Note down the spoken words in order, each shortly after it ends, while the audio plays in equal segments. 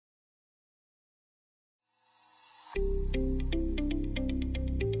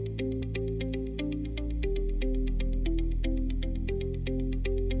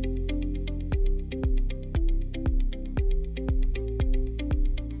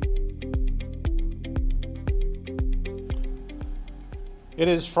It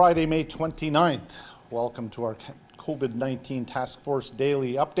is Friday, May 29th. Welcome to our COVID-19 Task Force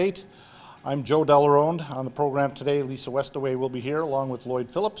Daily Update. I'm Joe Delarone. On the program today, Lisa Westaway will be here along with Lloyd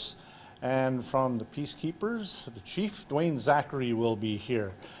Phillips. And from the Peacekeepers, the Chief, Dwayne Zachary, will be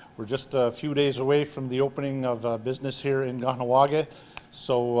here. We're just a few days away from the opening of business here in Kahnawake.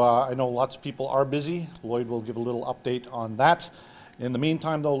 So I know lots of people are busy. Lloyd will give a little update on that. In the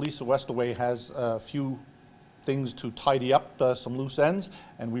meantime, though, Lisa Westaway has a few things to tidy up, some loose ends,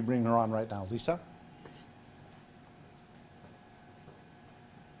 and we bring her on right now. Lisa?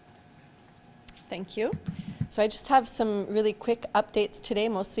 Thank you. So I just have some really quick updates today,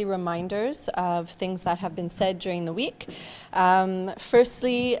 mostly reminders of things that have been said during the week.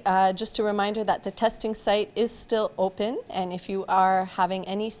 Firstly, just a reminder that the testing site is still open, and if you are having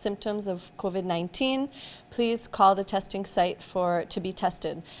any symptoms of COVID-19, please call the testing site to be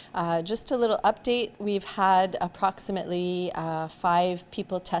tested. Just a little update, we've had approximately 5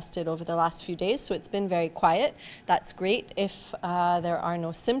 people tested over the last few days, so it's been very quiet. That's great if there are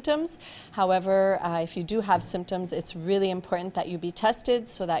no symptoms. However, if you do have symptoms, it's really important that you be tested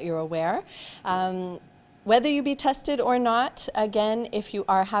so that you're aware. Whether you be tested or not, again, if you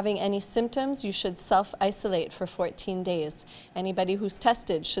are having any symptoms, you should self-isolate for 14 days. Anybody who's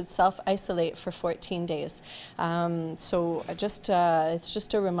tested should self-isolate for 14 days. So it's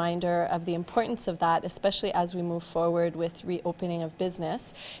just a reminder of the importance of that, especially as we move forward with reopening of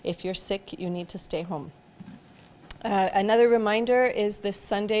business. If you're sick, you need to stay home. Another reminder is this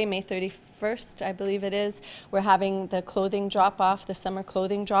Sunday, May 31st, I believe it is, we're having the clothing drop-off, the summer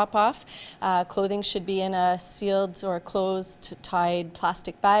clothing drop-off. Clothing should be in a sealed or closed, tied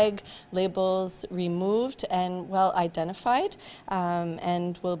plastic bag, labels removed and well identified,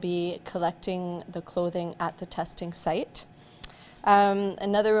 and we'll be collecting the clothing at the testing site.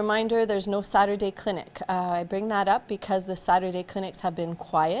 Another reminder, there's no Saturday clinic. I bring that up because the Saturday clinics have been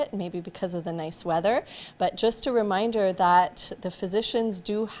quiet, maybe because of the nice weather, but just a reminder that the physicians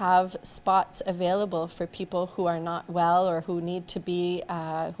do have spots available for people who are not well or who need to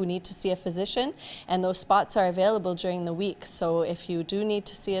see a physician, and those spots are available during the week. So if you do need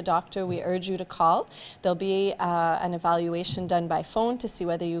to see a doctor, we urge you to call. There'll be an evaluation done by phone to see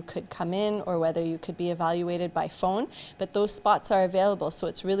whether you could come in or whether you could be evaluated by phone, but those spots are available, so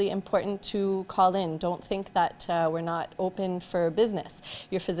it's really important to call in. Don't think that we're not open for business.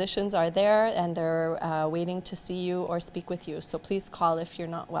 Your physicians are there and they're waiting to see you or speak with you, so please call if you're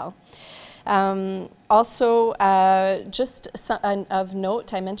not well. Also, just of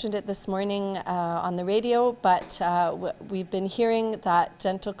note, I mentioned it this morning on the radio, but we've been hearing that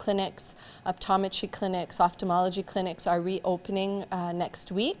dental clinics, optometry clinics, ophthalmology clinics are reopening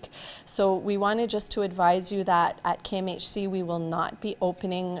next week. So we wanted just to advise you that at KMHC we will not be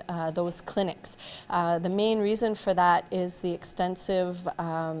opening those clinics. The main reason for that is the extensive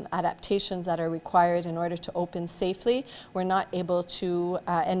adaptations that are required in order to open safely. We're not able to,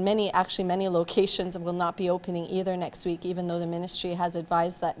 and many locations will not be opening either next week, even though the ministry has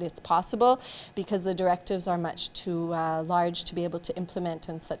advised that it's possible, because the directives are much too large to be able to implement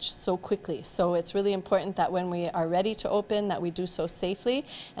and such so quickly. So it's really important that when we are ready to open, that we do so safely,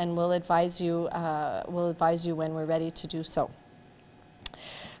 and we'll advise you when we're ready to do so.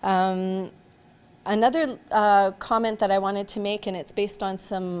 Another comment that I wanted to make, and it's based on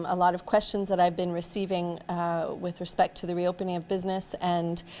a lot of questions that I've been receiving with respect to the reopening of business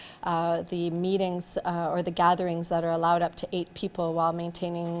and the meetings or the gatherings that are allowed up to 8 people while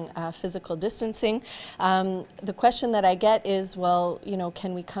maintaining physical distancing. The question that I get is, well, you know,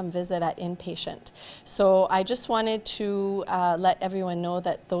 can we come visit at inpatient? So I just wanted to let everyone know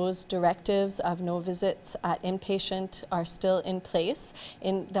that those directives of no visits at inpatient are still in place.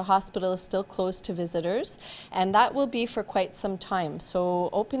 The hospital is still closed to visitors, and that will be for quite some time. So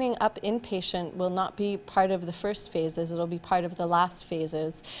opening up inpatient will not be part of the first phases, it'll be part of the last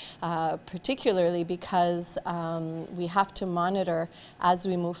phases, particularly because we have to monitor as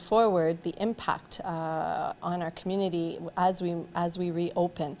we move forward the impact on our community as we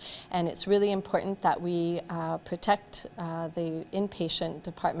reopen. And it's really important that we protect the inpatient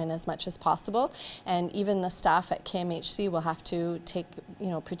department as much as possible, and even the staff at KMHC will have to take, you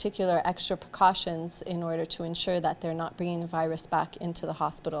know, particular extra precautions in order to ensure that they're not bringing the virus back into the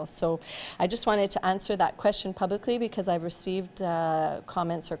hospital. So I just wanted to answer that question publicly because I've received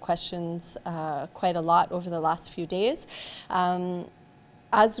comments or questions quite a lot over the last few days.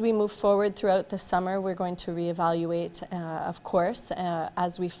 as we move forward throughout the summer, we're going to reevaluate, of course,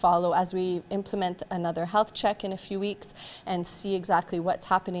 as we implement another health check in a few weeks and see exactly what's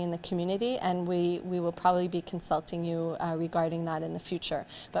happening in the community, and we will probably be consulting you regarding that in the future.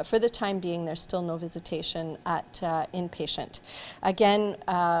 But for the time being, there's still no visitation at inpatient. Again,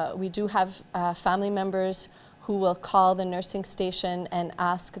 we do have family members who will call the nursing station and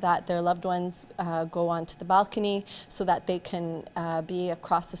ask that their loved ones go onto the balcony so that they can be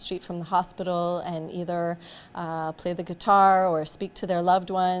across the street from the hospital and either play the guitar or speak to their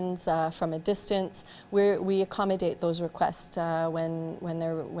loved ones from a distance. We accommodate those requests when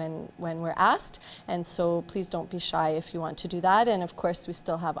we're asked, and so please don't be shy if you want to do that. And of course, we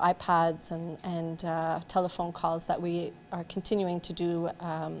still have iPads and telephone calls that we are continuing to do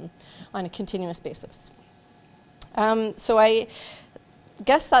on a continuous basis. So I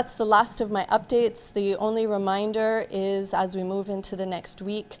guess that's the last of my updates. The only reminder is, as we move into the next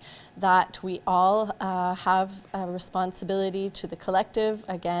week, that we all have a responsibility to the collective.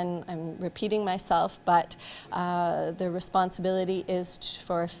 Again, I'm repeating myself, but the responsibility is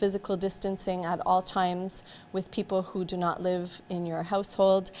for physical distancing at all times with people who do not live in your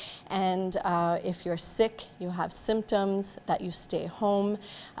household. And if you're sick, you have symptoms, that you stay home.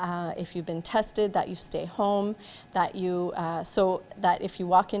 If you've been tested, that you stay home. That you, so that if you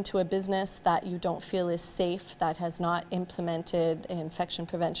walk into a business that you don't feel is safe, that has not implemented infection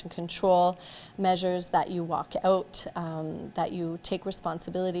prevention control measures, that you walk out, that you take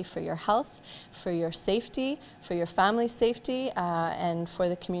responsibility for your health, for your safety, for your family's safety, and for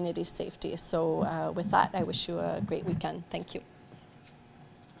the community's safety. So with that, I wish you a great weekend. Thank you.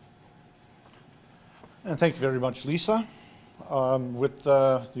 And thank you very much, Lisa. With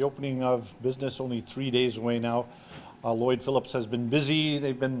the opening of business only 3 days away now, Lloyd Phillips has been busy.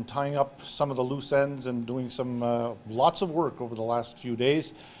 They've been tying up some of the loose ends and doing some lots of work over the last few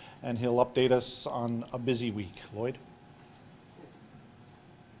days, and he'll update us on a busy week. Lloyd?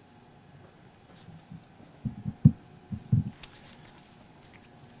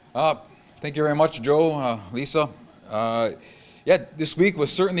 Thank you very much, Joe, Lisa. Yeah, this week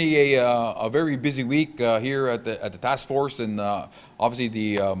was certainly a very busy week here at the task force, and obviously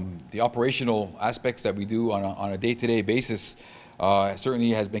the operational aspects that we do on a day-to-day basis certainly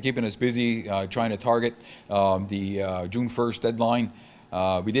has been keeping us busy trying to target the June 1st deadline.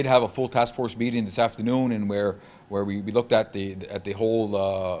 We did have a full task force meeting this afternoon, and where we looked at the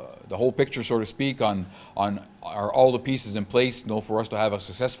whole picture, so to speak, on are all the pieces in place, for us to have a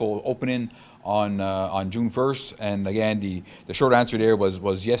successful opening on June 1st. And again, the short answer there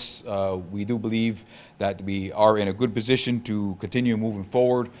was yes, we do believe that we are in a good position to continue moving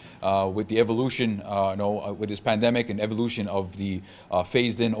forward with the evolution, with this pandemic and evolution of the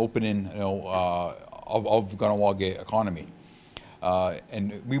phased-in opening, of Kahnawake economy.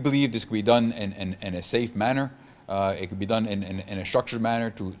 And we believe this can be done in a safe manner. It can be done in a structured manner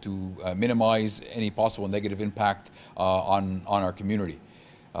to minimize any possible negative impact on our community.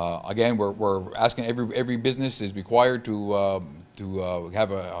 Again, we're asking every business is required to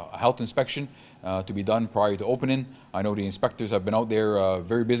have a health inspection to be done prior to opening. I know the inspectors have been out there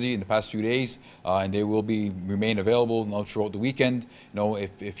very busy in the past few days, and they will remain available throughout the weekend.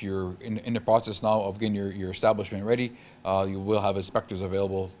 If you're in the process now of getting your establishment ready, you will have inspectors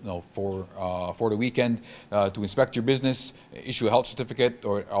available for the weekend to inspect your business, issue a health certificate,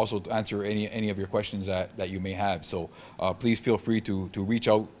 or also to answer any of your questions that you may have. So please feel free to reach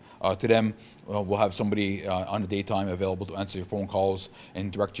out to them. We'll have somebody on the daytime available to answer your phone calls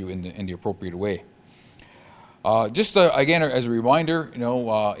and direct you in the appropriate way. Just again, as a reminder,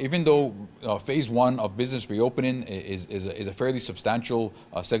 even though phase one of business reopening is a fairly substantial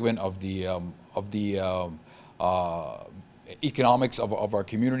segment of the economics of our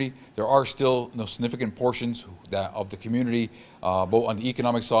community, there are still significant portions of the community, both on the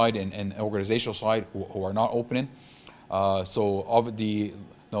economic side and organizational side, who are not opening. So of the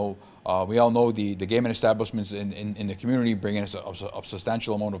we all know the gaming establishments in the community bring in a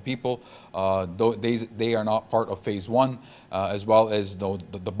substantial amount of people. Though they are not part of phase one, as well as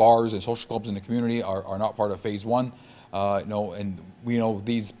the bars and social clubs in the community are not part of phase one. And we know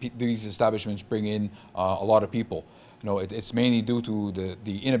these establishments bring in a lot of people. It's mainly due to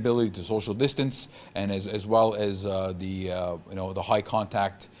the inability to social distance, and as well as the high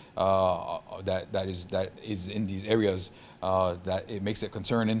contact that is in these areas, that it makes it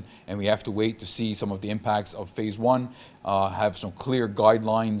concerning, and we have to wait to see some of the impacts of phase one, have some clear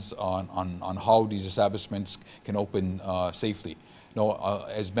guidelines on how these establishments can open safely.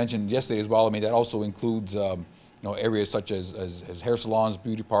 As mentioned yesterday as well, that also includes areas such as hair salons,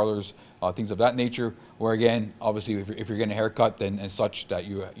 beauty parlors, things of that nature, where again, obviously if you're getting a haircut then and such, that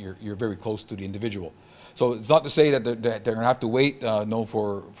you're very close to the individual. So it's not to say that they're going to have to wait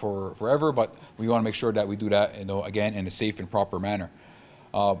for forever, but we want to make sure that we do that, again, in a safe and proper manner.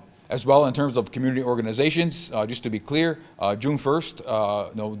 As well, in terms of community organizations, just to be clear, June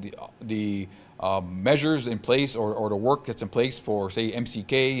 1st, the measures in place or the work that's in place for, say,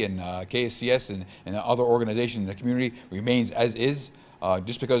 MCK and KSCS and other organizations in the community remains as is.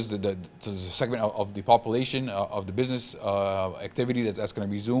 Just because the segment of the population of the business activity that's going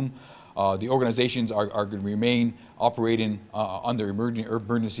to resume, the organizations are going to remain operating under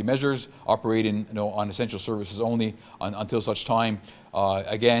emergency measures, operating on essential services only until such time,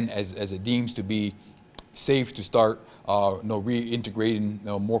 again, as it deems to be safe to start reintegrating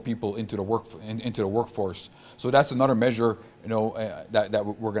more people into the workforce. So that's another measure that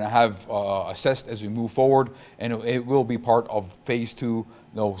we're going to have assessed as we move forward, and it will be part of phase 2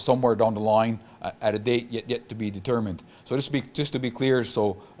 somewhere down the line at a date yet to be determined. So just to be clear,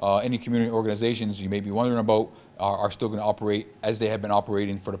 so any community organizations you may be wondering about are still going to operate as they have been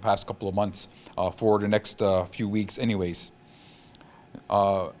operating for the past couple of months for the next few weeks anyways.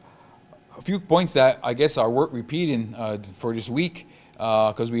 A few points that I guess are worth repeating for this week,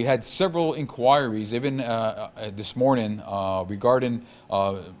 because we had several inquiries even this morning regarding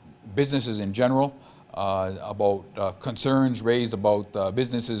businesses in general, about concerns raised about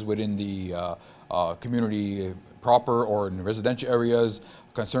businesses within the community proper or in residential areas,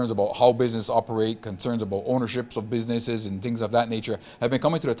 concerns about how business operate, concerns about ownerships of businesses and things of that nature have been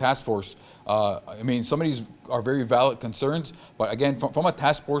coming to the task force. I mean, some of these are very valid concerns, but again, from a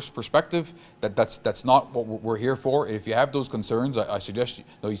task force perspective, that's not what we're here for. If you have those concerns, I suggest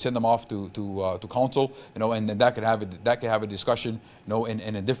you send them off to council, and then that could have a discussion,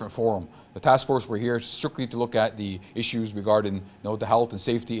 in a different forum. The task force, we're here strictly to look at the issues regarding the health and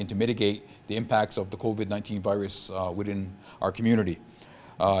safety and to mitigate the impacts of the COVID-19 virus within our community.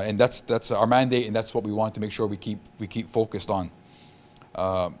 And that's our mandate, and that's what we want to make sure we keep focused on.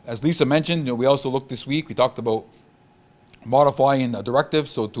 As Lisa mentioned, we also looked this week. We talked about modifying a directive,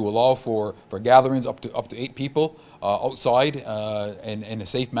 so to allow for gatherings up to 8 people outside in a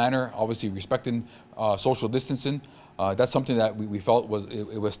safe manner, obviously respecting social distancing. That's something that we felt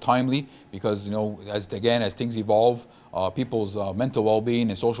was timely, because as things evolve, people's mental well-being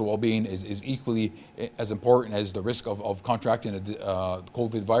and social well-being is equally as important as the risk of contracting the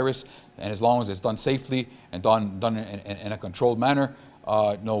COVID virus. And as long as it's done safely and done in a controlled manner,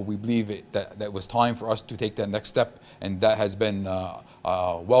 we believe that it was time for us to take that next step, and that has been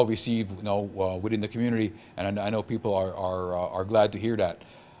well received within the community, and I know people are glad to hear that.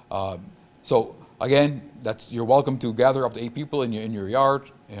 So again, you're welcome to gather up to 8 people in your yard,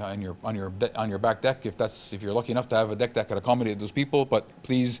 on your back deck, if you're lucky enough to have a deck that can accommodate those people. But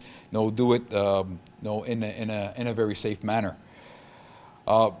please, do it in a very safe manner.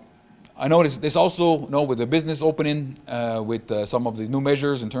 I know this also, with the business opening, with some of the new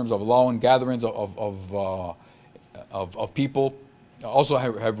measures in terms of allowing gatherings of people, also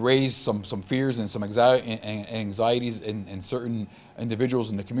have raised some fears and some anxieties in certain individuals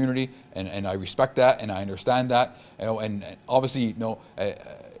in the community, and I respect that and I understand that, and obviously,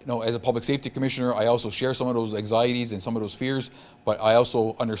 as a public safety commissioner, I also share some of those anxieties and some of those fears, but I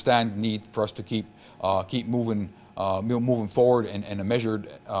also understand the need for us to keep moving forward in a measured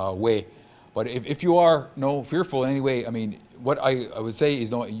way. But if you are fearful in any way, I mean, what I would say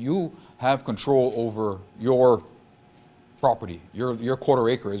is, you have control over your property, your quarter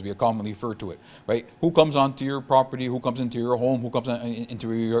acre, as we commonly refer to it, right? Who comes onto your property, who comes into your home, who comes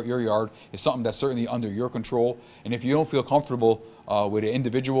into your yard is something that's certainly under your control. And if you don't feel comfortable with an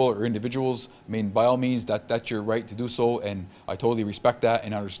individual or individuals, I mean, by all means, that's your right to do so, and I totally respect that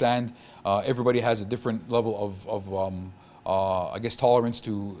and understand. Everybody has a different level of I guess, tolerance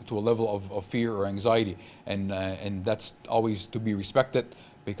to a level of fear or anxiety, and that's always to be respected,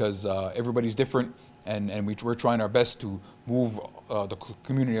 because everybody's different. And we're trying our best to move the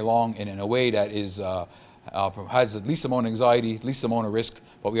community along in a way that has the least amount of anxiety, least amount of risk,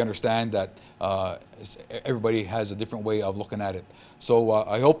 but we understand that everybody has a different way of looking at it. So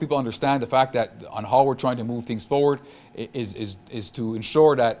I hope people understand the fact that on how we're trying to move things forward is to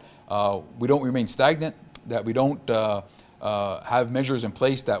ensure that we don't remain stagnant, that we don't have measures in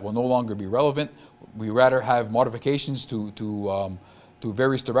place that will no longer be relevant. We rather have modifications to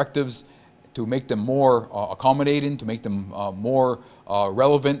various directives, to make them more accommodating, to make them more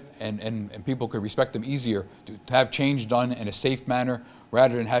relevant, and people could respect them easier, to have change done in a safe manner,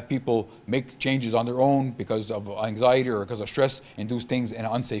 rather than have people make changes on their own because of anxiety or because of stress and do things in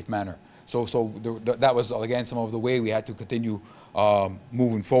an unsafe manner. That was, again, some of the way we had to continue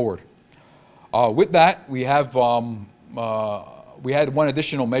moving forward. With that, we have we had one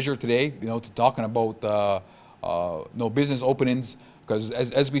additional measure today, talking about business openings, because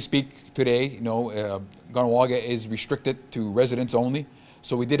as we speak today, Kahnawake is restricted to residents only.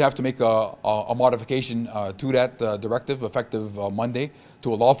 So we did have to make a modification to that directive effective Monday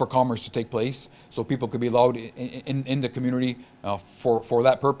to allow for commerce to take place, so people could be allowed in the community for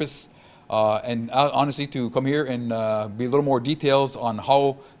that purpose. And honestly, to come here and be a little more details on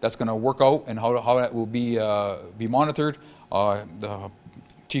how that's going to work out and how that will be monitored. The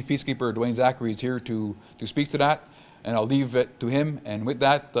Chief Peacekeeper, Dwayne Zachary, is here to speak to that, and I'll leave it to him. And with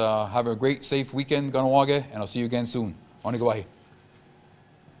that, have a great, safe weekend, Kahnawake, and I'll see you again soon. Onigawahi.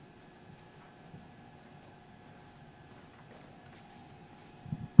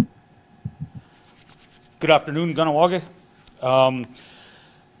 Good afternoon, Kahnawake.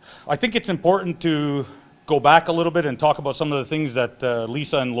 I think it's important to go back a little bit and talk about some of the things that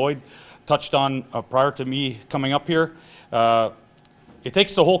Lisa and Lloyd touched on prior to me coming up here. It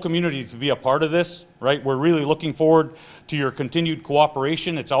takes the whole community to be a part of this, right? We're really looking forward to your continued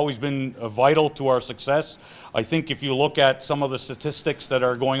cooperation. It's always been vital to our success. I think if you look at some of the statistics that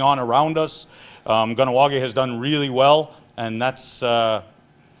are going on around us, Kahnawake has done really well, and that's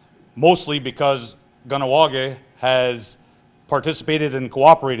mostly because Kahnawake has participated and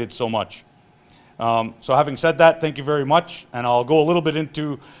cooperated so much. So having said that, thank you very much, and I'll go a little bit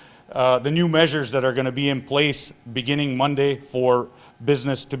into the new measures that are going to be in place beginning Monday for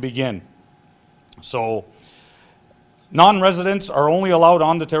business to begin. So non-residents are only allowed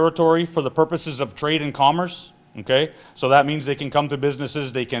on the territory for the purposes of trade and commerce. Okay, so that means they can come to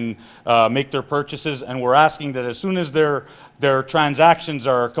businesses, they can make their purchases, and we're asking that as soon as their transactions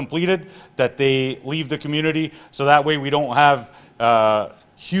are completed, that they leave the community, so that way we don't have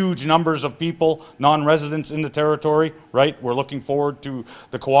huge numbers of people, non-residents in the territory, right? We're looking forward to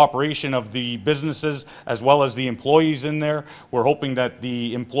the cooperation of the businesses as well as the employees in there. We're hoping that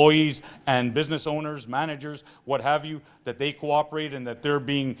the employees and business owners, managers, what have you, that they cooperate and that they're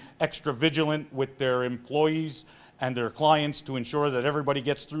being extra vigilant with their employees and their clients to ensure that everybody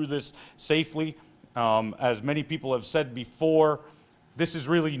gets through this safely. As many people have said before, this is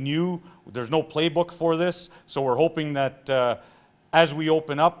really new. There's no playbook for this, so we're hoping that as we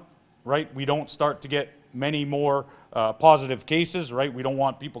open up, right, we don't start to get many more positive cases, right? We don't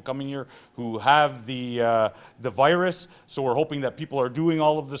want people coming here who have the virus, so we're hoping that people are doing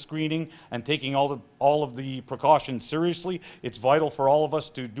all of the screening and taking all of the precautions seriously. It's vital for all of us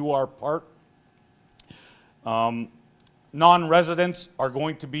to do our part. Non-residents are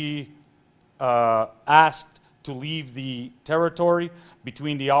going to be asked to leave the territory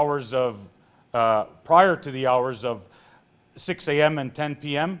between the hours of, prior to the hours of 6 a.m. and 10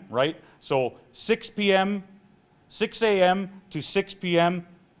 p.m., right? So 6 a.m. to 6 p.m.,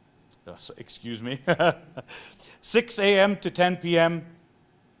 excuse me, 6 a.m. to 10 p.m.,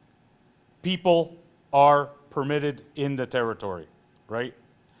 people are permitted in the territory, right?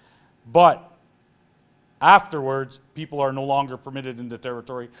 But afterwards, people are no longer permitted in the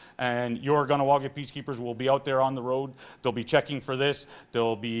territory, and your Kahnawake peacekeepers will be out there on the road. They'll be checking for this.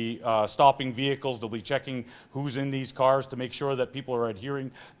 They'll be stopping vehicles. They'll be checking who's in these cars to make sure that people are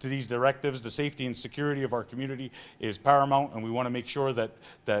adhering to these directives. The safety and security of our community is paramount, and we want to make sure that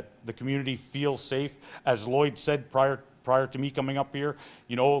the community feels safe. As Lloyd said prior to me coming up here,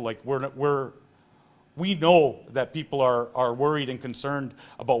 you know, like we know that people are worried and concerned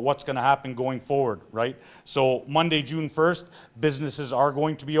about what's going to happen going forward, right? So Monday, June 1st, businesses are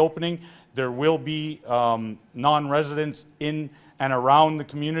going to be opening. There will be non-residents in and around the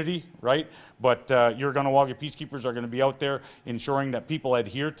community, right? But your Kahnawake peacekeepers are going to be out there ensuring that people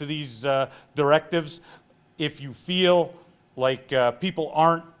adhere to these directives. If you feel like people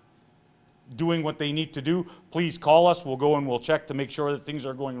aren't doing what they need to do, please call us. We'll go and we'll check to make sure that things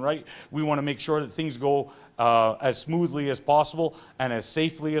are going right. We want to make sure that things go as smoothly as possible and as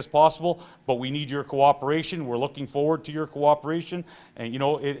safely as possible, but we need your cooperation. We're looking forward to your cooperation, and you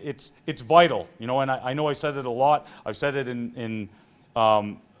know, it's vital, you know, and I know I said it a lot. I've said it in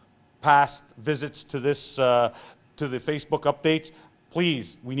past visits to this to the Facebook updates.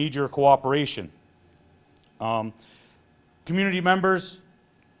 Please, we need your cooperation. Community members,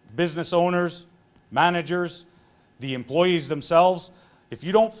 business owners, managers, the employees themselves, if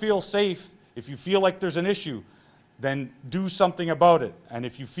you don't feel safe, if you feel like there's an issue, then do something about it. And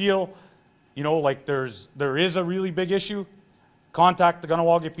if you feel, you know, like there is a really big issue, contact the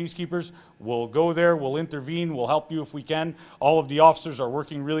Kahnawake peacekeepers. We'll go there, we'll intervene, we'll help you if we can. All of the officers are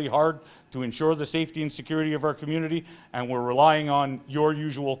working really hard to ensure the safety and security of our community, and we're relying on your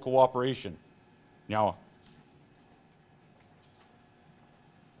usual cooperation. Kahnawà.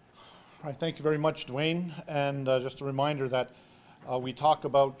 All right, thank you very much, Dwayne. And just a reminder that we talk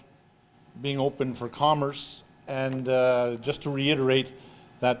about being open for commerce, and just to reiterate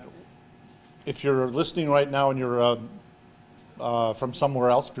that if you're listening right now and you're from somewhere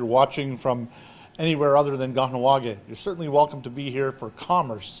else, if you're watching from anywhere other than Kahnawake, you're certainly welcome to be here for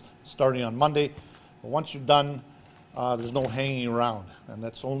commerce starting on Monday. But once you're done, there's no hanging around, and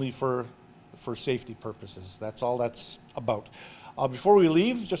that's only for safety purposes. That's all that's about. Before we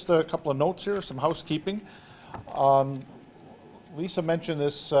leave, just a couple of notes here, some housekeeping. Lisa mentioned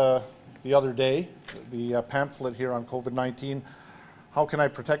this the other day, the pamphlet here on COVID-19. How can I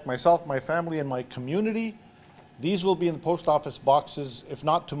protect myself, my family, and my community? These will be in the post office boxes, if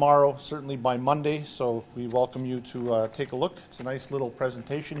not tomorrow, certainly by Monday, so we welcome you to take a look. It's a nice little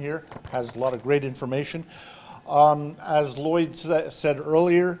presentation here, has a lot of great information. As Lloyd said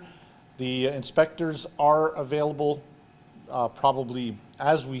earlier, the inspectors are available probably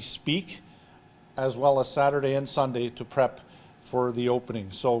as we speak, as well as Saturday and Sunday to prep for the opening.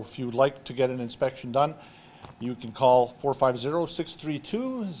 So if you'd like to get an inspection done, you can call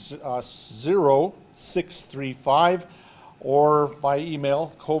 450-632-0635 or by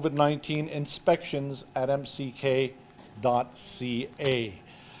email covid19inspections@mck.ca.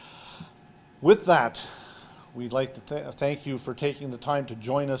 With that, we'd like to thank you for taking the time to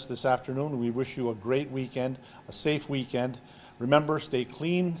join us this afternoon. We wish you a great weekend, a safe weekend. Remember, stay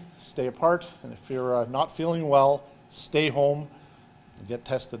clean, stay apart, and if you're not feeling well, stay home and get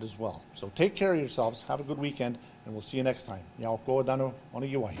tested as well. So take care of yourselves, have a good weekend, and we'll see you next time. Yao ko dano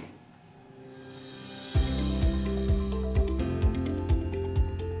onigiwahi.